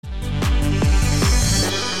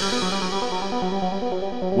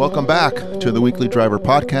Welcome back to the Weekly Driver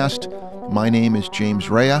Podcast. My name is James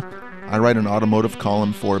Rea. I write an automotive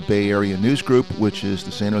column for Bay Area News Group, which is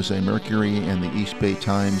the San Jose Mercury and the East Bay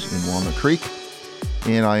Times in Walnut Creek.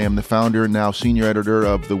 And I am the founder, now senior editor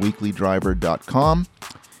of theweeklydriver.com.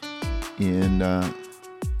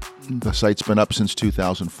 The site's been up since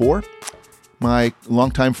 2004. My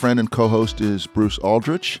longtime friend and co-host is Bruce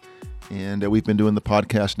Aldrich, and we've been doing the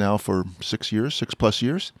podcast now for 6 plus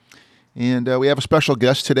years. And we have a special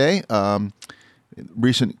guest today.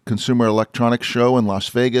 Recent Consumer Electronics Show in Las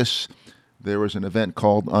Vegas. There was an event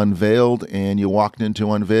called Unveiled, and you walked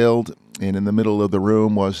into Unveiled, and in the middle of the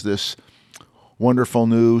room was this wonderful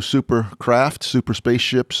new super craft, super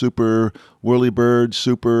spaceship, super whirlybird,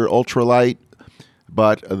 super ultralight.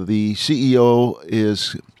 But the CEO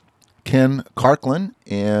is Ken Karklin.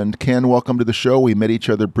 And Ken, welcome to the show. We met each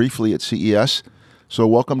other briefly at CES. So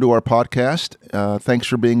welcome to our podcast. Thanks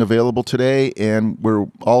for being available today. And we're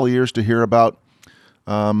all ears to hear about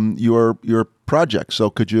your project. So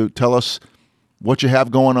could you tell us what you have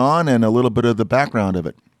going on and a little bit of the background of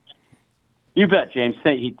it? You bet, James.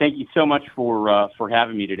 Thank you so much for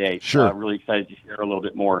having me today. Sure. Really excited to share a little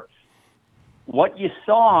bit more. What you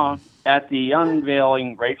saw at the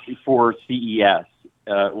unveiling right before CES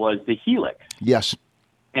was the Helix. Yes.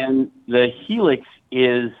 And the Helix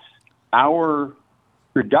is our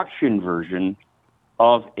production version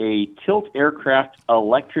of a tilt aircraft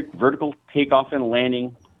electric vertical takeoff and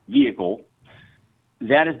landing vehicle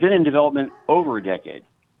that has been in development over a decade.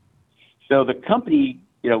 So the company,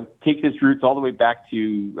 takes its roots all the way back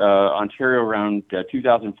to Ontario around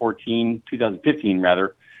 2015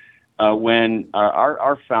 rather, when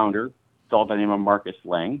our founder, fellow by the name of Marcus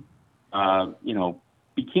Lang,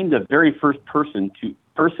 became the very first person to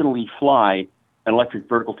personally fly an electric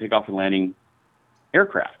vertical takeoff and landing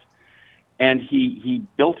aircraft. And he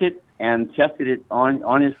built it and tested it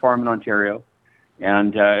on his farm in Ontario.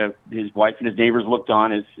 And his wife and his neighbors looked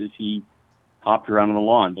on as he hopped around on the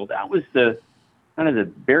lawn. Well, that was the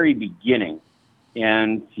very beginning.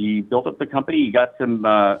 And he built up the company. He got some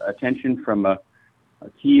attention from a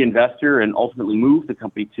key investor and ultimately moved the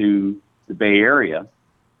company to the Bay Area.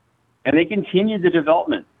 And they continued the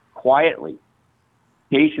development quietly,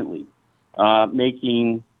 patiently,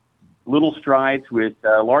 making little strides with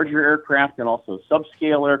larger aircraft and also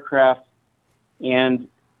subscale aircraft, and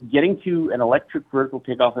getting to an electric vertical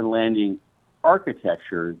takeoff and landing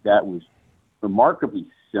architecture that was remarkably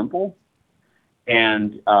simple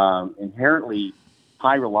and inherently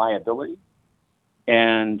high reliability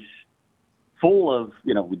and full of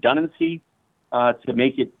redundancy to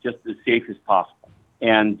make it just as safe as possible.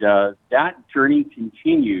 And that journey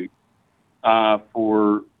continued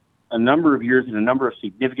for a number of years and a number of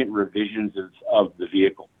significant revisions of the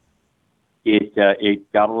vehicle. It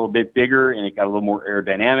got a little bit bigger and it got a little more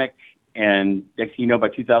aerodynamic. And next thing you know, by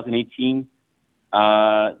 2018,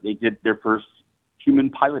 they did their first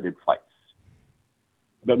human piloted flights.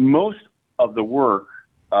 But most of the work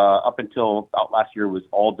up until about last year was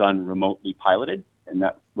all done remotely piloted. And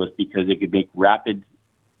that was because it could make rapid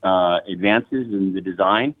advances in the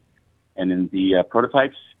design and in the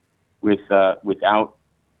prototypes without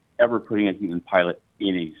ever putting a human pilot in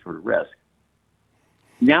any sort of risk.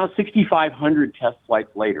 Now, 6,500 test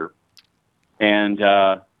flights later, and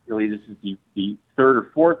really this is the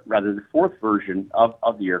fourth version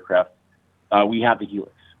of the aircraft, we have the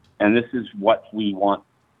Helix. And this is what we want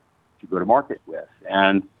to go to market with.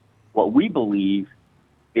 And what we believe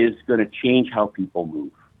is going to change how people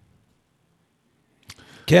move.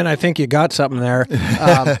 Ken, I think you got something there.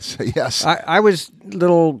 Yes. I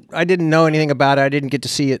didn't know anything about it. I didn't get to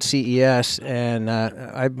see it at CES, and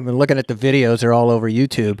I've been looking at the videos. They're all over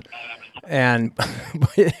YouTube, and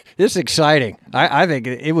it's exciting. I think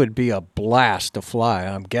it would be a blast to fly,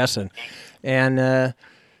 I'm guessing. And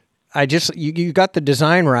you got the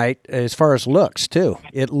design right as far as looks, too.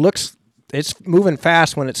 It's moving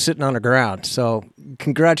fast when it's sitting on the ground. So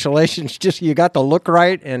congratulations. You got the look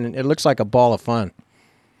right, and it looks like a ball of fun.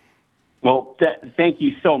 Well, thank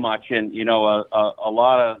you so much. And, a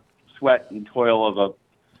lot of sweat and toil of a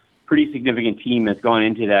pretty significant team has gone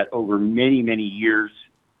into that over many, many years.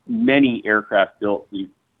 Many aircraft built.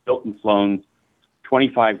 We've built and flown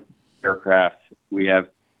 25 aircraft. We have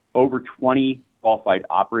over 20 qualified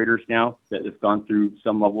operators now that have gone through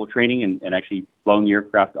some level of training and actually flown the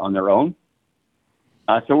aircraft on their own.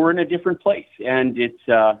 So we're in a different place. And it's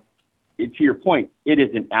to your point, it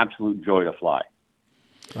is an absolute joy to fly.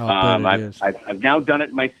 I've now done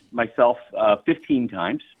it myself 15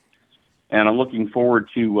 times, and I'm looking forward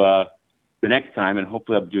to the next time, and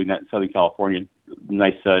hopefully I'll be doing that in Southern California.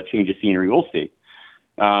 Nice change of scenery, we'll see.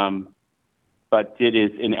 but it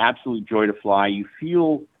is an absolute joy to fly. You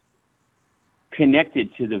feel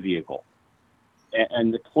connected to the vehicle.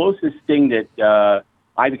 And the closest thing that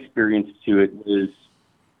I've experienced to it was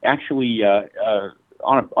actually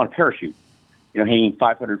on a parachute, hanging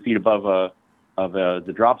 500 feet above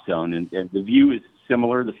the drop zone. And the view is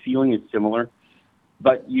similar, the feeling is similar,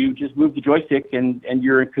 but you just move the joystick and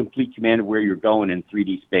you're in complete command of where you're going in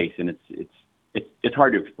 3D space, and it's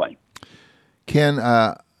hard to explain. Ken,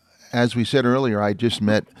 as we said earlier, I just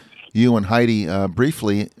met you and Heidi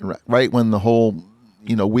briefly, right when the whole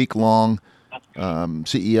week-long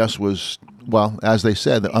CES was, well, as they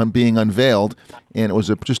said, being unveiled, and it was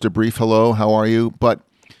just a brief hello, how are you? But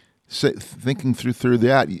thinking through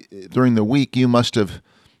that, during the week, you must have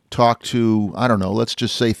talked to, I don't know, let's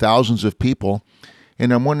just say thousands of people,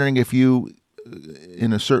 and I'm wondering if you,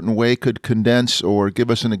 in a certain way, could condense or give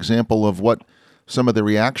us an example of what some of the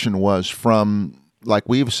reaction was from, like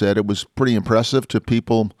we've said, it was pretty impressive, to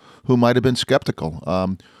people who might have been skeptical.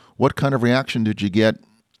 What kind of reaction did you get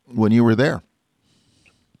when you were there?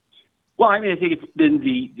 Well, I mean, I think it's been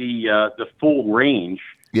the full range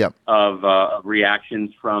of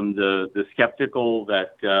reactions, from the skeptical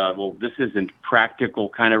that this isn't practical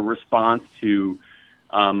kind of response to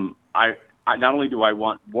I not only do I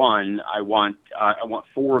want one, I want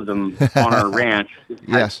 4 of them on our ranch. It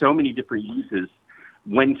has so many different uses.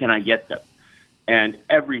 When can I get them? And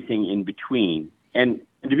everything in between. And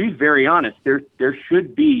to be very honest, there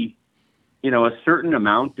should be a certain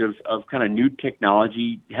amount of kind of new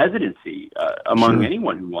technology hesitancy among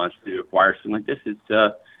anyone who wants to acquire something like this.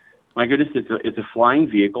 It's my goodness, it's a flying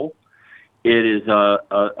vehicle. It is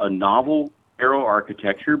a novel aero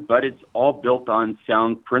architecture, but it's all built on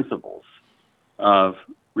sound principles of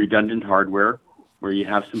redundant hardware, where you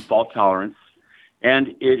have some fault tolerance, and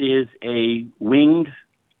it is a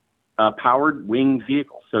powered winged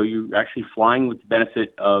vehicle. So you're actually flying with the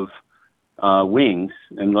benefit of wings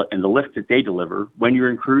and the lift that they deliver when you're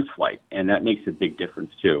in cruise flight, and that makes a big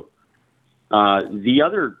difference too. The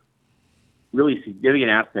other really significant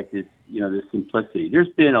aspect is the simplicity. There's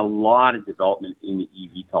been a lot of development in the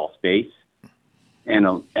eVTOL space,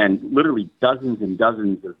 and literally dozens and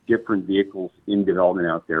dozens of different vehicles in development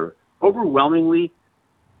out there. Overwhelmingly,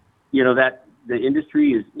 that the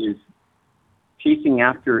industry is chasing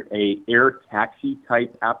after a air taxi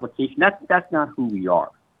type application. That's not who we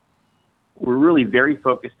are. We're really very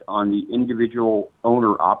focused on the individual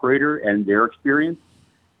owner operator and their experience,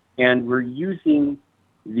 and we're using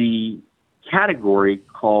the category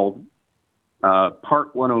called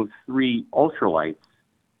Part 103 ultralights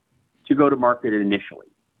to go to market initially.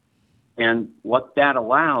 And what that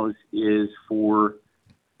allows is for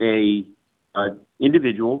a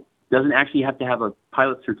individual, doesn't actually have to have a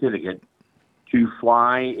pilot certificate, to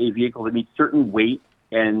fly a vehicle that meets certain weight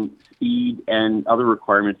and speed and other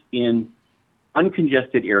requirements in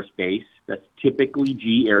uncongested airspace. That's typically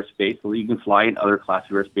G airspace, so you can fly in other class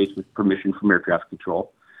of airspace with permission from air traffic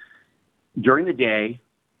control. During the day,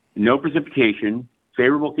 no precipitation,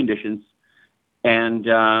 favorable conditions, and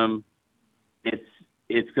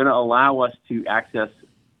it's going to allow us to access,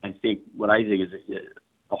 I think, what I think is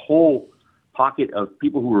a whole pocket of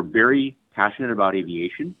people who are very passionate about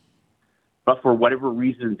aviation, but for whatever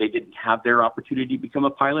reason, they didn't have their opportunity to become a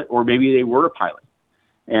pilot, or maybe they were a pilot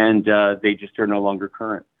and they just are no longer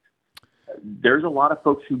current. There's a lot of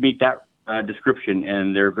folks who meet that description,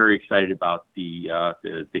 and they're very excited about the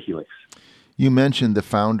Helix. You mentioned the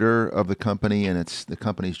founder of the company and the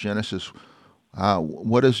company's genesis.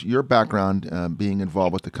 What is your background being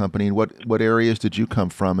involved with the company, and what areas did you come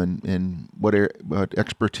from, and what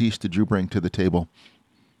expertise did you bring to the table?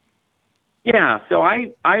 Yeah, so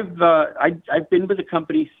I've been with the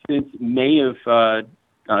company since May of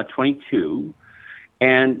 22,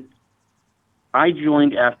 and I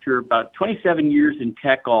joined after about 27 years in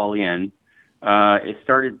tech all in. It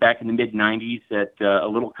started back in the mid 90s at a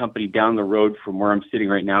little company down the road from where I'm sitting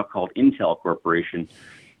right now called Intel Corporation.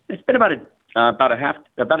 I spent about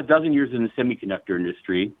a dozen years in the semiconductor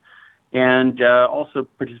industry, and also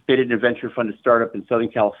participated in a venture funded startup in Southern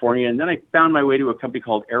California. And then I found my way to a company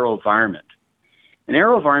called AeroVironment. And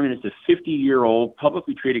AeroVironment is a 50-year-old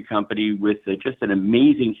publicly traded company with just an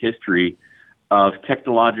amazing history of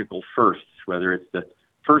technological firsts, whether it's the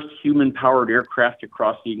first human-powered aircraft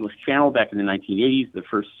across the English Channel back in the 1980s, the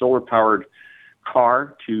first solar-powered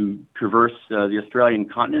car to traverse the Australian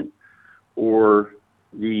continent, or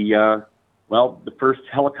the first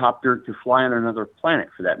helicopter to fly on another planet,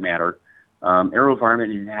 for that matter.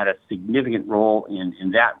 AeroVironment had a significant role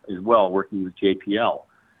in that as well, working with JPL.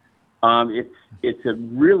 It's a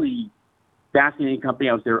really fascinating company.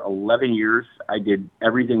 I was there 11 years. I did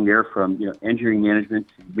everything there from engineering management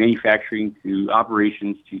to manufacturing to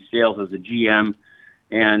operations to sales as a GM.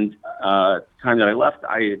 And at the time that I left,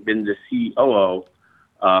 I had been the COO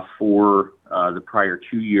for the prior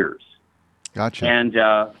 2 years. Gotcha. And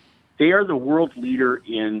they are the world leader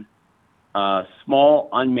in small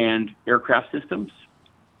unmanned aircraft systems.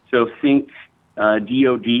 So think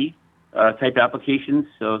DoD type applications,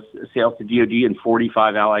 so sales to DoD in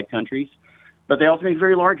 45 allied countries. But they also make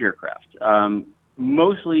very large aircraft.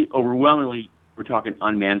 Mostly, overwhelmingly, we're talking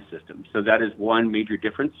unmanned systems. So that is one major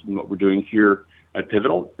difference in what we're doing here at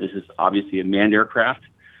Pivotal. This is obviously a manned aircraft,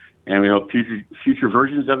 and we hope future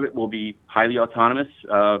versions of it will be highly autonomous,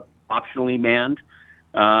 optionally manned,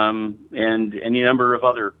 and any number of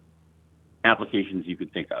other applications you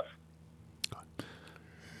could think of.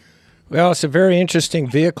 Well, it's a very interesting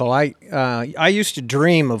vehicle. I used to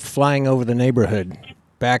dream of flying over the neighborhood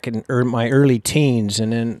back in my early teens,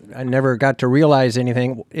 and then I never got to realize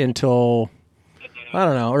anything until, I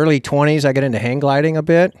don't know, early 20s. I got into hang gliding a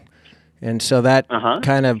bit, and so that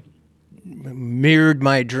kind of mirrored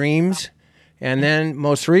my dreams. And then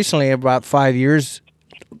most recently, about 5 years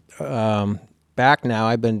back now,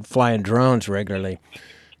 I've been flying drones regularly.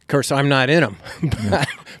 Of course, I'm not in them,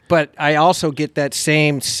 but I also get that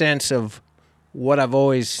same sense of what I've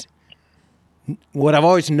always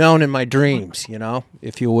known in my dreams,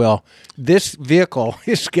 if you will. This vehicle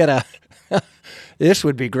is this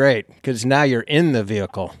would be great because now you're in the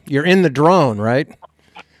vehicle. You're in the drone, right?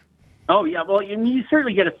 Oh, yeah. Well, you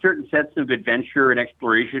certainly get a certain sense of adventure and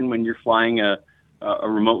exploration when you're flying a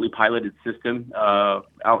remotely piloted system out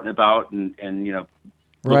and about and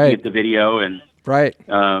looking at the video and right.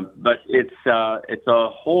 But it's a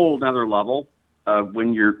whole nother level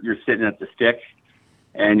when you're sitting at the stick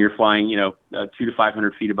and you're flying 200 to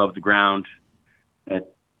 500 feet above the ground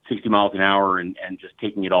at 60 miles an hour and just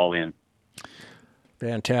taking it all in.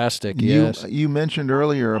 Fantastic. Yes. You mentioned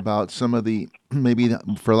earlier about some of the, maybe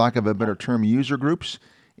for lack of a better term, user groups.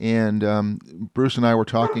 And Bruce and I were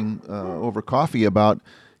talking over coffee about,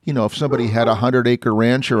 if somebody had a 100-acre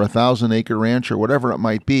ranch or a 1,000-acre ranch or whatever it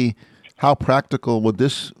might be, how practical would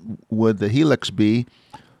the Helix be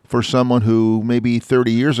for someone who maybe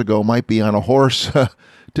 30 years ago might be on a horse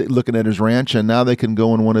looking at his ranch, and now they can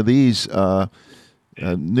go in one of these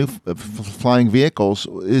new flying vehicles?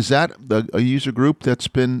 Is that a user group that's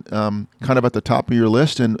been kind of at the top of your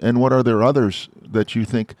list? And what are there others that you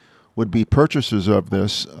think would be purchasers of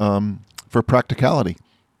this for practicality?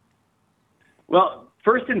 Well,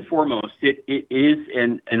 first and foremost, it is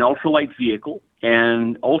an ultralight vehicle,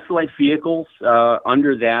 and ultralight vehicles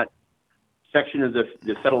under that section of the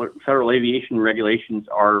federal aviation regulations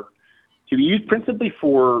are to be used principally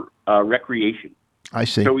for recreation. I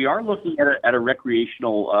see. So we are looking at a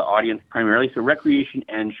recreational audience primarily, so recreation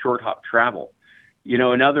and short hop travel.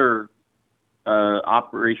 Another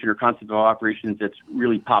operation or concept of operations that's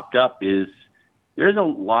really popped up is there's a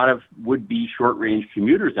lot of would-be short-range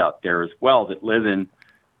commuters out there as well that live in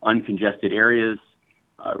uncongested areas.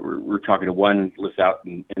 We're talking to one who lives out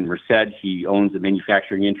in Merced. He owns a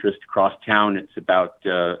manufacturing interest across town. It's about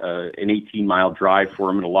an 18-mile drive for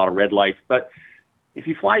him and a lot of red lights. But if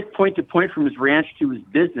he flies point to point from his ranch to his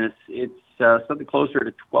business, it's something closer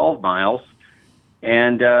to 12 miles.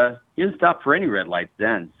 And he doesn't stop for any red lights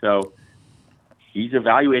then. So he's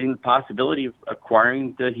evaluating the possibility of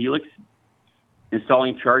acquiring the Helix,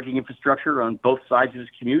 installing charging infrastructure on both sides of his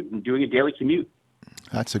commute, and doing a daily commute.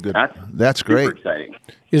 That's great. Super exciting.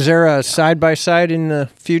 Is there a side-by-side in the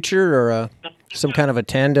future or some kind of a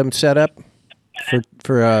tandem setup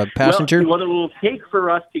for a passenger? Well, what it will take for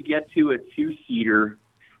us to get to a two-seater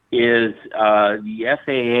is the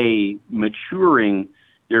FAA maturing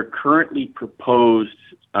their currently proposed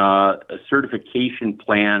certification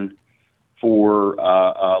plan for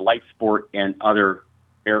light sport and other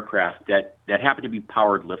aircraft that happen to be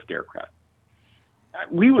powered lift aircraft.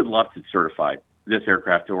 We would love to certify this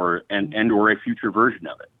aircraft or a future version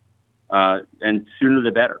of it, and sooner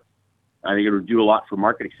the better. I think it would do a lot for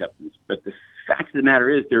market acceptance. But the fact of the matter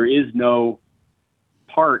is, there is no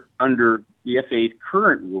part under the FAA's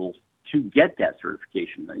current rules to get that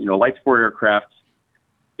certification. Light sport aircraft,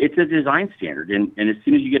 it's a design standard, and as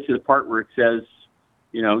soon as you get to the part where it says,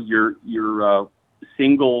 your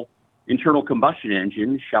single internal combustion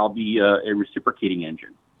engine shall be a reciprocating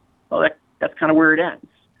engine, well, that's kind of where it ends.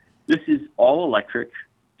 This is all electric,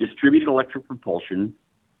 distributed electric propulsion,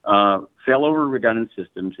 failover redundant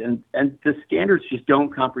systems, and the standards just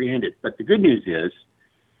don't comprehend it. But the good news is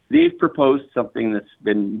they've proposed something that's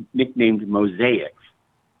been nicknamed Mosaic,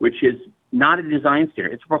 which is not a design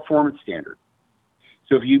standard. It's a performance standard.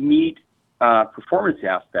 So if you meet performance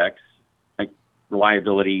aspects like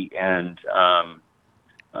reliability and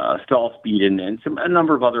stall speed and a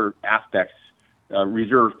number of other aspects,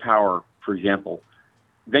 reserve power, for example,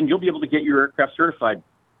 then you'll be able to get your aircraft certified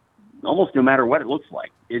almost no matter what it looks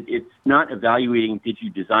like. It's not evaluating did you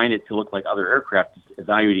design it to look like other aircraft, it's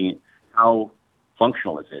evaluating how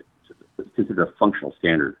functional is it. It's considered a functional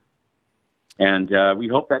standard. And we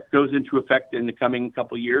hope that goes into effect in the coming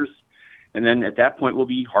couple of years. And then at that point, we'll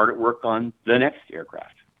be hard at work on the next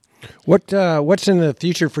aircraft. What's in the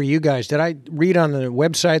future for you guys? Did I read on the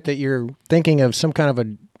website that you're thinking of some kind of a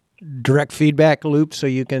direct feedback loop so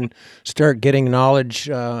you can start getting knowledge,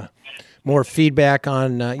 more feedback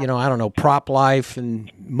on, I don't know, prop life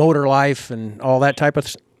and motor life and all that type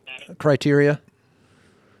of criteria?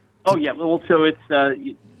 Oh, yeah. Well, so it's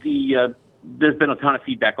there's been a ton of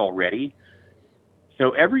feedback already.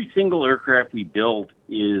 So every single aircraft we build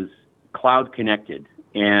is cloud connected.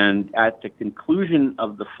 And at the conclusion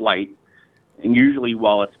of the flight, and usually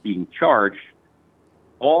while it's being charged,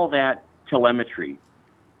 all that telemetry,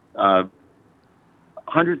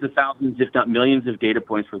 hundreds of thousands, if not millions of data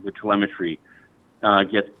points worth of telemetry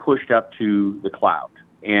gets pushed up to the cloud.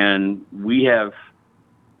 And we have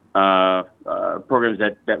programs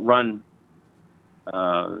that run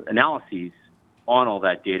analyses on all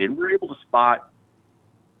that data, and we're able to spot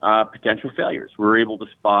potential failures. We're able to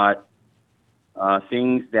spot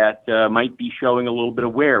things that might be showing a little bit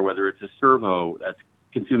of wear, whether it's a servo that's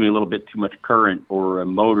consuming a little bit too much current or a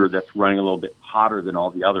motor that's running a little bit hotter than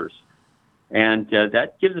all the others. And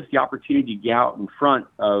that gives us the opportunity to get out in front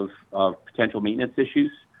of potential maintenance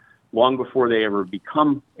issues long before they ever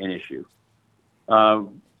become an issue.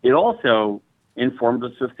 It also informs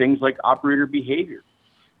us of things like operator behavior.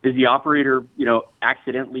 Is the operator,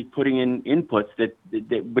 accidentally putting in inputs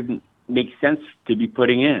that wouldn't make sense to be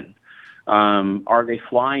putting in? Are they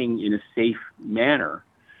flying in a safe manner?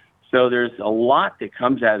 So there's a lot that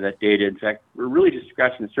comes out of that data. In fact, we're really just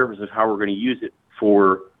scratching the surface of how we're going to use it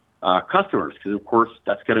for customers, because of course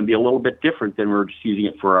that's going to be a little bit different than we're just using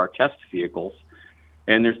it for our test vehicles.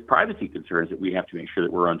 And there's privacy concerns that we have to make sure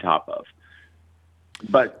that we're on top of.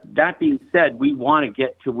 But that being said, we want to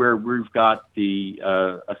get to where we've got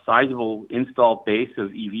a sizable installed base of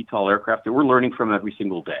eVTOL aircraft that we're learning from every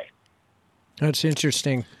single day. That's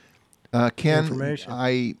interesting. Ken,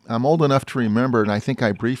 I'm old enough to remember, and I think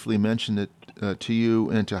I briefly mentioned it to you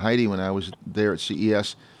and to Heidi when I was there at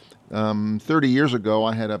CES. 30 years ago,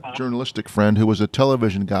 I had a journalistic friend who was a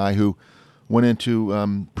television guy who went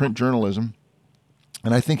into print journalism,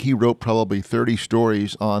 and I think he wrote probably 30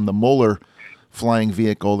 stories on the Moeller flying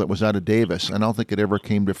vehicle that was out of Davis. I don't think it ever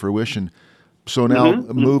came to fruition. So now,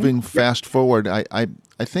 moving fast forward, I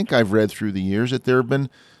think I've read through the years that there have been,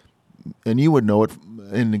 and you would know it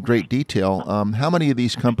in great detail, how many of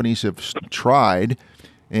these companies have tried,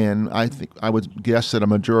 and I would guess that a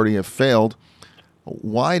majority have failed.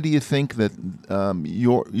 Why do you think that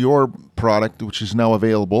your product, which is now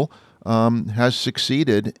available, has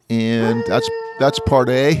succeeded? And that's part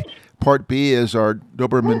A. Part B is our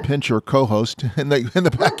Doberman Pinscher co-host in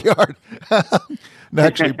the backyard.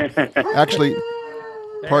 actually,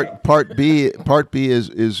 part B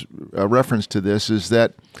is a reference to this. Is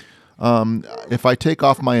that if I take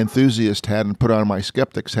off my enthusiast hat and put on my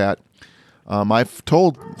skeptic's hat, I've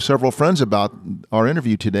told several friends about our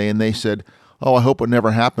interview today, and they said, "Oh, I hope it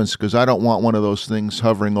never happens because I don't want one of those things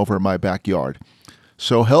hovering over my backyard."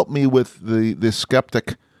 So help me with the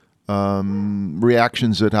skeptic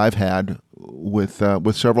reactions that I've had with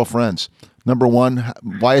several friends. Number one,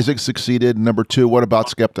 why has it succeeded? Number two, what about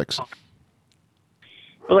skeptics?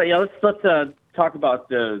 Well, yeah, let's talk about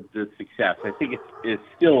the success. I think it's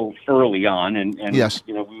still early on, and yes,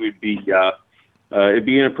 we would be it'd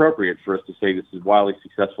be inappropriate for us to say this is wildly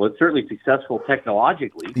successful. It's certainly successful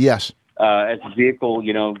technologically. Yes. As a vehicle,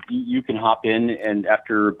 you can hop in, and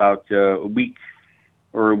after about a week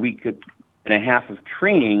or a week and a half of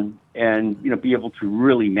training, and be able to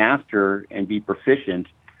really master and be proficient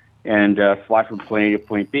and fly from point A to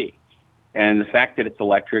point B. And the fact that it's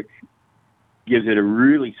electric gives it a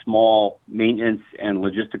really small maintenance and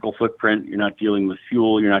logistical footprint. You're not dealing with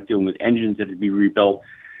fuel. You're not dealing with engines that would be rebuilt.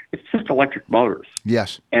 It's just electric motors.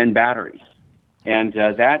 Yes. And batteries. And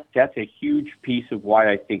that's a huge piece of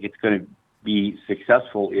why I think it's going to be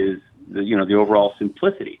successful is the overall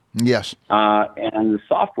simplicity. Yes. And the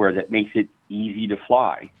software that makes it easy to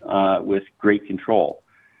fly with great control.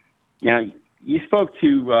 Now, you spoke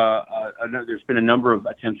to, there's been a number of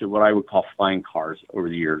attempts at what I would call flying cars over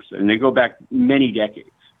the years, and they go back many decades.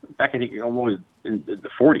 Back, I think, almost in the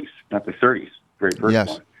 40s, not the 30s, very first yes.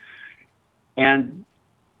 one. And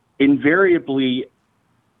invariably,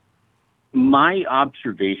 my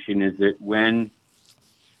observation is that when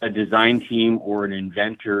a design team or an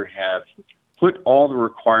inventor have put all the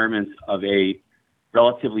requirements of a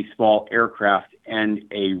relatively small aircraft and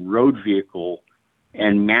a road vehicle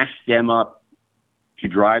and mashed them up to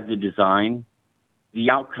drive the design, the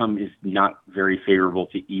outcome is not very favorable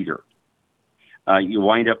to either. You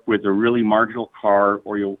wind up with a really marginal car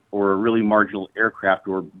or a really marginal aircraft,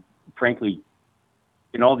 or frankly,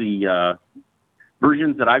 in all the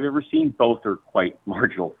versions that I've ever seen, both are quite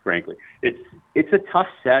marginal, frankly. It's a tough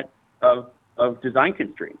set of design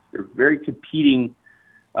constraints. They're very competing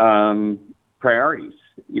priorities.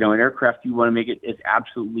 An aircraft, you want to make it as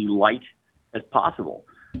absolutely light as possible.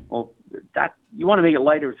 Well, that you want to make it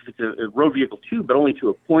lighter if it's a road vehicle too, but only to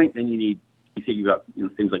a point. Then you got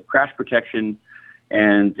things like crash protection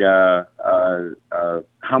and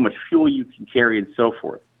how much fuel you can carry and so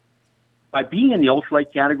forth. By being in the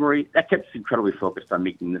ultralight category, that kept us incredibly focused on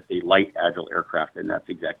making this a light, agile aircraft, and that's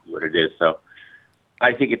exactly what it is. So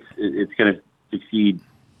I think it's going to succeed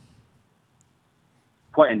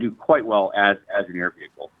and do quite well as an air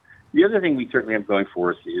vehicle. The other thing we certainly have going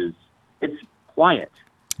for us is it's quiet.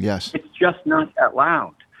 Yes. It's just not that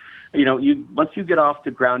loud. Once you get off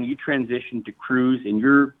the ground, you transition to cruise, and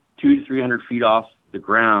you're 200 to 300 feet off the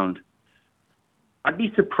ground. I'd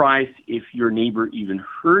be surprised if your neighbor even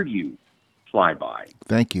heard you fly by.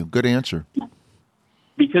 Thank you. Good answer.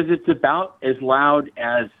 Because it's about as loud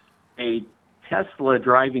as a Tesla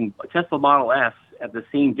Model S at the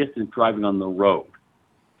same distance driving on the road.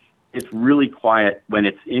 It's really quiet when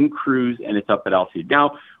it's in cruise and it's up at altitude.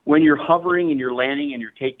 Now, when you're hovering and you're landing and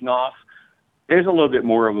you're taking off, there's a little bit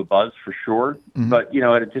more of a buzz for sure. Mm-hmm. But,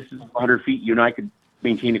 at a distance of 100 feet, you and I could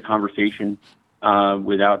maintain a conversation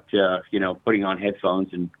without, putting on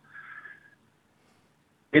headphones. And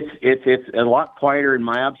it's a lot quieter in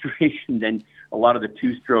my observation than a lot of the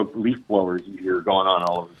two-stroke leaf blowers you hear going on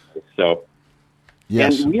all over the place. So,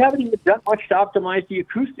 yes. And we haven't even done much to optimize the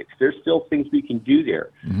acoustics. There's still things we can do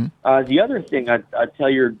there. Mm-hmm. The other thing I'd tell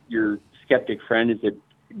your skeptic friend is that,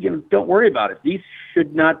 don't worry about it. These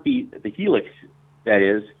should not be, the Helix, that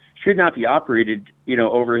is, should not be operated,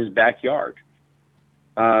 over his backyard.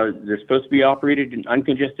 They're supposed to be operated in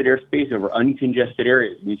uncongested airspace over uncongested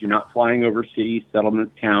areas. It means you're not flying over cities,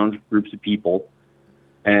 settlements, towns, groups of people,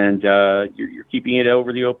 and you're keeping it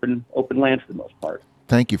over the open land for the most part.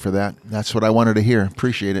 Thank you for that. That's what I wanted to hear.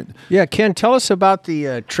 Appreciate it. Yeah, Ken, tell us about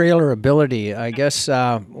the trailer ability. I guess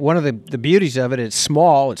one of the beauties of it, it's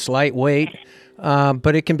small, it's lightweight,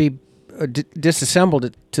 but it can be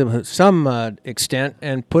disassembled to some extent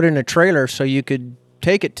and put in a trailer so you could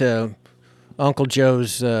take it to Uncle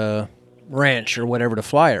Joe's ranch or whatever to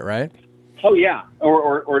fly it, right? Oh, yeah,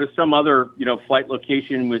 or to some other, flight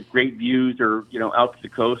location with great views or, out to the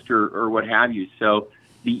coast or what have you. So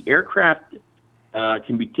the aircraft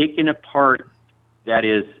can be taken apart. That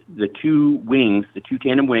is, the two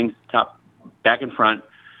tandem wings, top, back and front,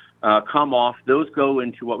 come off. Those go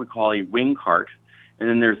into what we call a wing cart, and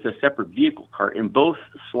then there's a separate vehicle cart, and both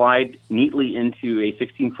slide neatly into a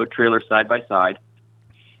 16-foot trailer side by side,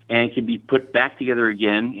 and can be put back together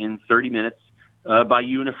again in 30 minutes by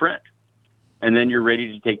you and a friend, and then you're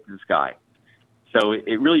ready to take to the sky. So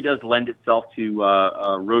it really does lend itself to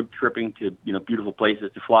road tripping to beautiful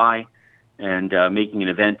places to fly, and making an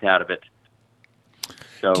event out of it.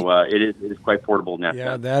 So it is quite portable in that sense.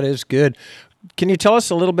 Yeah, that is good. Can you tell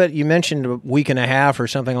us a little bit? You mentioned a week and a half or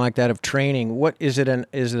something like that of training. What is it?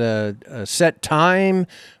 Is it a set time?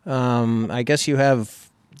 I guess you have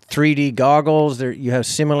 3D goggles. You have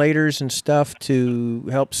simulators and stuff to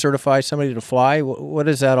help certify somebody to fly. What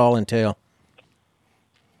does that all entail?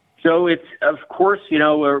 So it's, of course,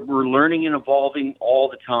 we're learning and evolving all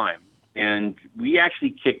the time. And we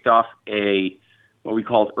actually kicked off what we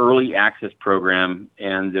called early access program,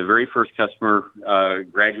 and the very first customer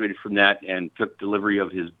graduated from that and took delivery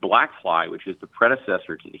of his Blackfly, which is the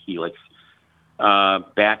predecessor to the Helix,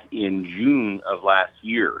 back in June of last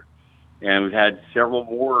year. And we've had several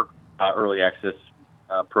more early access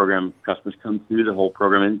program customers come through the whole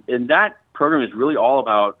program. And that program is really all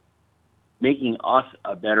about making us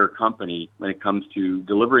a better company when it comes to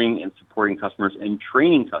delivering and supporting customers and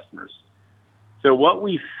training customers. So what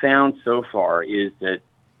we've found so far is that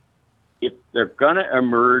if they're going to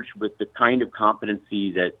emerge with the kind of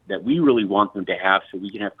competency that we really want them to have, so we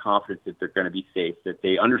can have confidence that they're going to be safe, that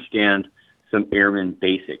they understand some airman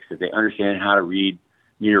basics, that they understand how to read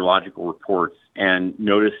meteorological reports and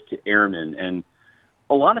notice to airmen, and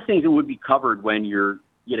a lot of things that would be covered when you're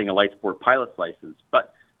getting a light sport pilot's license.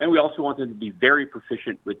 And we also want them to be very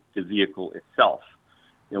proficient with the vehicle itself.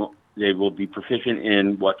 They will be proficient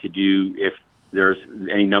in what to do if There's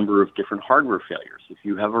any number of different hardware failures. If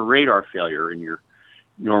you have a radar failure and you're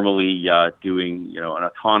normally doing, an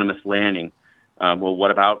autonomous landing, well,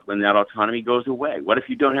 what about when that autonomy goes away? What if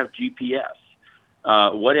you don't have GPS?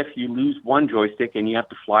 What if you lose one joystick and you have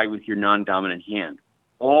to fly with your non-dominant hand?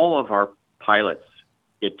 All of our pilots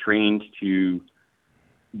get trained to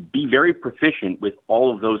be very proficient with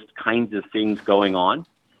all of those kinds of things going on.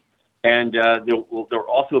 And there'll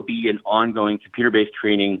also be an ongoing computer-based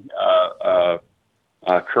training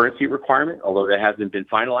currency requirement, although that hasn't been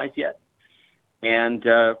finalized yet. And,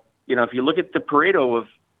 if you look at the Pareto of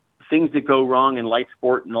things that go wrong in light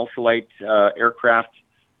sport and ultralight aircraft,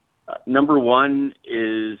 number one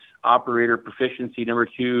is operator proficiency. Number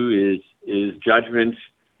two is judgment.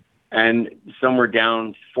 And somewhere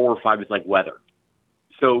down 4 or 5 is like weather.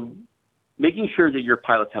 So making sure that your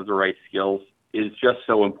pilots have the right skills is just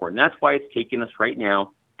so important. That's why it's taken us right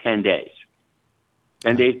now 10 days.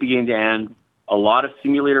 10 days beginning to end, a lot of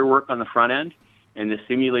simulator work on the front end, and the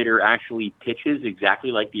simulator actually pitches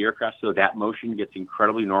exactly like the aircraft, so that motion gets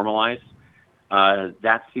incredibly normalized.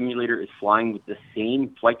 That simulator is flying with the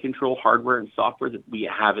same flight control hardware and software that we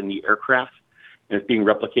have in the aircraft, and it's being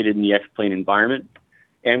replicated in the X-plane environment.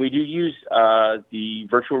 And we do use the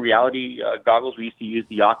virtual reality goggles. We used to use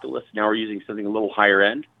the Oculus. Now we're using something a little higher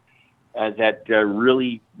end that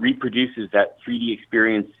really reproduces that 3D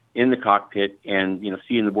experience in the cockpit and,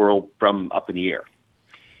 seeing the world from up in the air.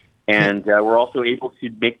 And we're also able to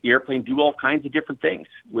make the airplane do all kinds of different things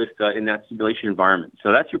with in that simulation environment.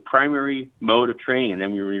 So that's your primary mode of training. And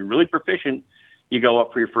then when you're really proficient, you go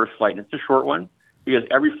up for your first flight. And it's a short one because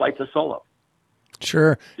every flight's a solo.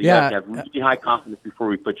 Sure. So you have to have really high confidence before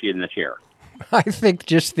we put you in the chair. I think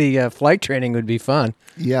just the flight training would be fun.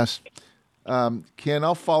 Yes. Ken,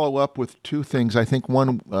 I'll follow up with 2 things. I think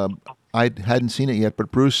one, I hadn't seen it yet,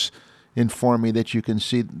 but Bruce informed me that you can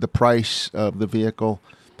see the price of the vehicle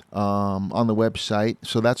on the website.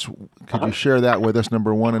 So could you share that with us,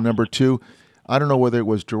 number one? And number two, I don't know whether it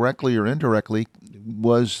was directly or indirectly,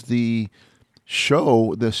 was the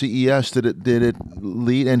show, the CES, did it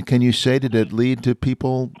lead, and can you say, did it lead to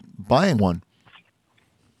people buying one?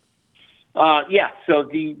 Yeah, so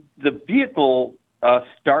the vehicle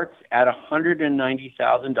starts at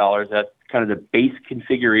 $190,000. That's kind of the base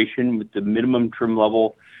configuration with the minimum trim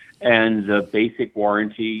level and the basic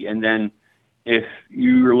warranty. And then if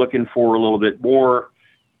you're looking for a little bit more,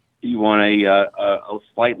 you want a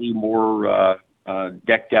slightly more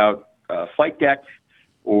decked out flight deck,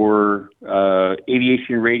 or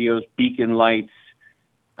aviation radios, beacon lights,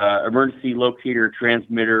 emergency locator,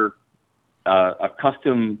 transmitter, a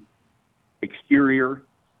custom exterior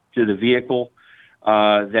to the vehicle,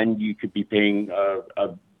 then you could be paying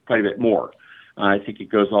quite a bit more. I think it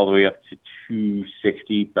goes all the way up to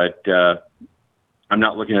 $260, but I'm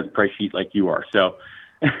not looking at the price sheet like you are. So,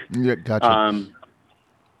 yeah, gotcha.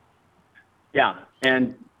 Yeah,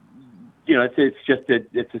 and it's just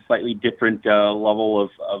it's a slightly different level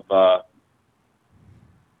of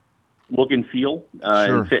look and feel,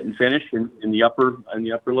 Sure. and fit and finish in the upper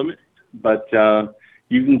limit. But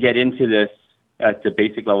you can get into this at the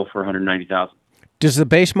basic level for $190,000. Does the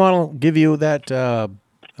base model give you that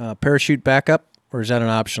parachute backup, or is that an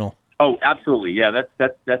optional? Oh, absolutely. Yeah,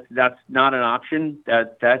 that's not an option.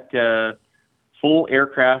 That full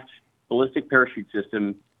aircraft ballistic parachute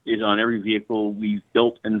system is on every vehicle we've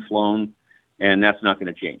built and flown, and that's not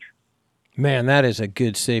going to change. Man, that is a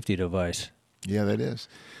good safety device. Yeah, that is.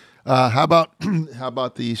 How about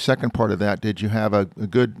the second part of that? Did you have a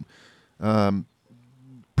good,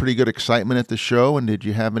 pretty good excitement at the show, and did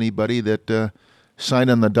you have anybody that signed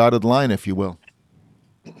on the dotted line, if you will?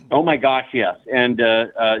 Oh my gosh, yes, and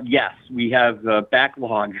yes, we have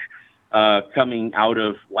backlog coming out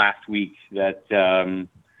of last week that.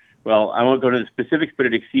 Well, I won't go to the specifics, but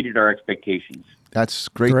it exceeded our expectations. That's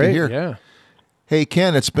great to hear. Yeah. Hey,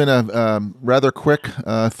 Ken, it's been a rather quick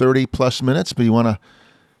 30-plus minutes, but you want to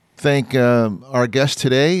thank our guest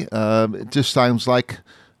today. It just sounds like,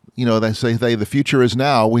 they say the future is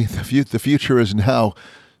now. The future is now.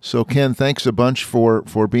 So, Ken, thanks a bunch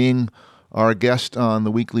for being our guest on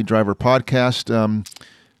the Weekly Driver Podcast.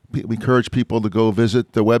 We encourage people to go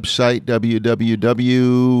visit the website,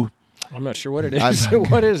 www. I'm not sure what it is.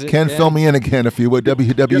 What is it? Ken, fill me in again, if you would.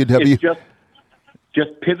 www.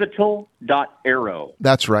 Just pivotal.aero.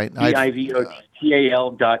 That's right.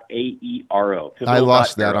 pivotal.aero. I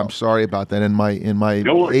lost that. I'm sorry about that in my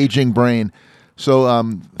aging brain.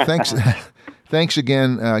 So thanks thanks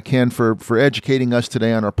again, Ken, for educating us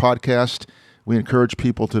today on our podcast. We encourage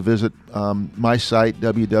people to visit my site,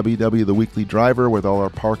 www, The Weekly Driver, where all our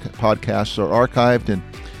podcasts are archived. And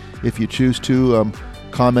if you choose to,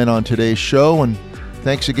 comment on today's show. And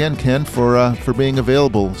thanks again, Ken, for being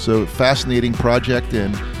available. So fascinating project,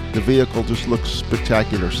 and the vehicle just looks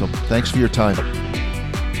spectacular. So thanks for your time.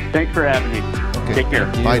 Thanks for having me. Okay. Take care.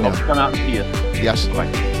 Bye now. Hope to come out and see us. Yes.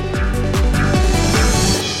 Bye.